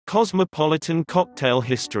Cosmopolitan cocktail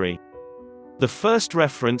history. The first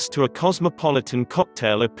reference to a cosmopolitan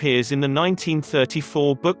cocktail appears in the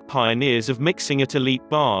 1934 book Pioneers of Mixing at Elite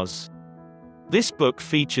Bars. This book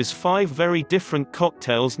features 5 very different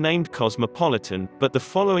cocktails named Cosmopolitan, but the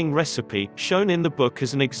following recipe, shown in the book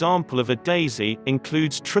as an example of a daisy,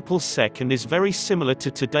 includes triple sec and is very similar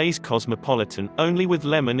to today's Cosmopolitan, only with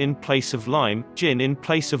lemon in place of lime, gin in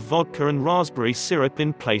place of vodka and raspberry syrup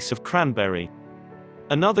in place of cranberry.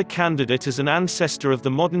 Another candidate as an ancestor of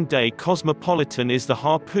the modern-day Cosmopolitan is the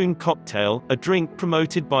Harpoon cocktail, a drink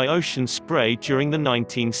promoted by Ocean Spray during the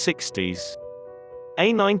 1960s.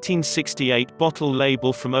 A 1968 bottle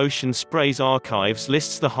label from Ocean Spray's archives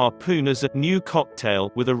lists the Harpoon as a new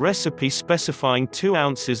cocktail, with a recipe specifying 2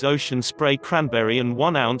 ounces Ocean Spray cranberry and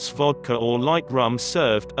 1 ounce vodka or light rum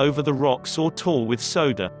served over the rocks or tall with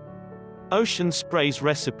soda. Ocean Spray's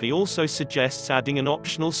recipe also suggests adding an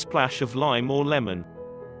optional splash of lime or lemon.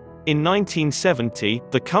 In 1970,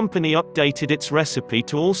 the company updated its recipe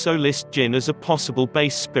to also list gin as a possible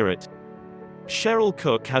base spirit. Cheryl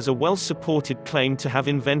Cook has a well-supported claim to have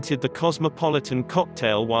invented the Cosmopolitan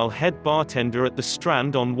cocktail while head bartender at the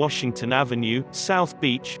Strand on Washington Avenue, South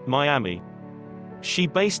Beach, Miami. She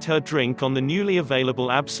based her drink on the newly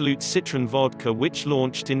available Absolute Citron vodka, which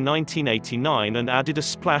launched in 1989, and added a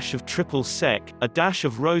splash of triple sec, a dash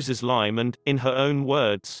of Rose's lime and, in her own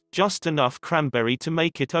words, just enough cranberry to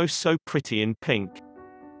make it oh so pretty in pink.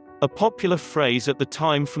 A popular phrase at the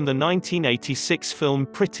time from the 1986 film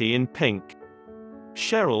Pretty in Pink.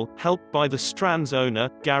 Cheryl, helped by the Strand's owner,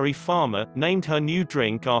 Gary Farmer, named her new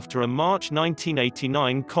drink after a March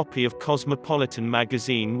 1989 copy of Cosmopolitan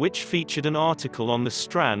magazine which featured an article on the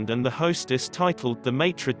Strand and the hostess titled "The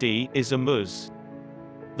Maitre d' is amuse."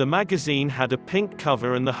 The magazine had a pink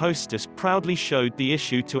cover and the hostess proudly showed the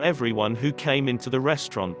issue to everyone who came into the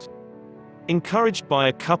restaurant. Encouraged by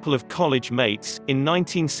a couple of college mates, in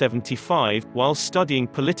 1975, while studying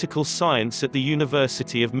political science at the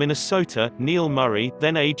University of Minnesota, Neil Murray,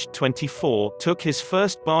 then aged 24, took his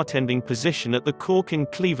first bartending position at the Cork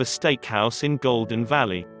and Cleaver Steakhouse in Golden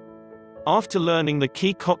Valley. After learning the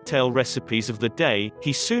key cocktail recipes of the day,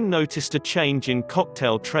 he soon noticed a change in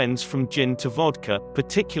cocktail trends from gin to vodka,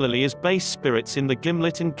 particularly as base spirits in the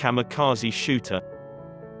Gimlet and Kamikaze shooter.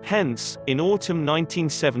 Hence, in autumn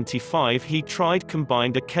 1975 he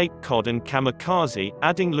combined a Cape Cod and Kamikaze,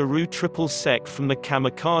 adding LaRue Triple Sec from the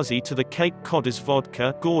Kamikaze to the Cape Cod's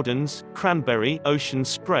vodka, Gordon's, cranberry, Ocean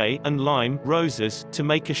Spray, and lime, Rose's, to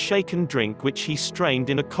make a shaken drink which he strained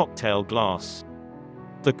in a cocktail glass.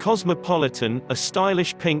 The Cosmopolitan, a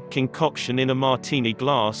stylish pink concoction in a martini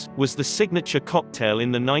glass, was the signature cocktail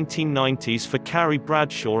in the 1990s for Carrie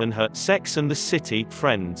Bradshaw and her Sex and the City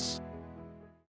friends.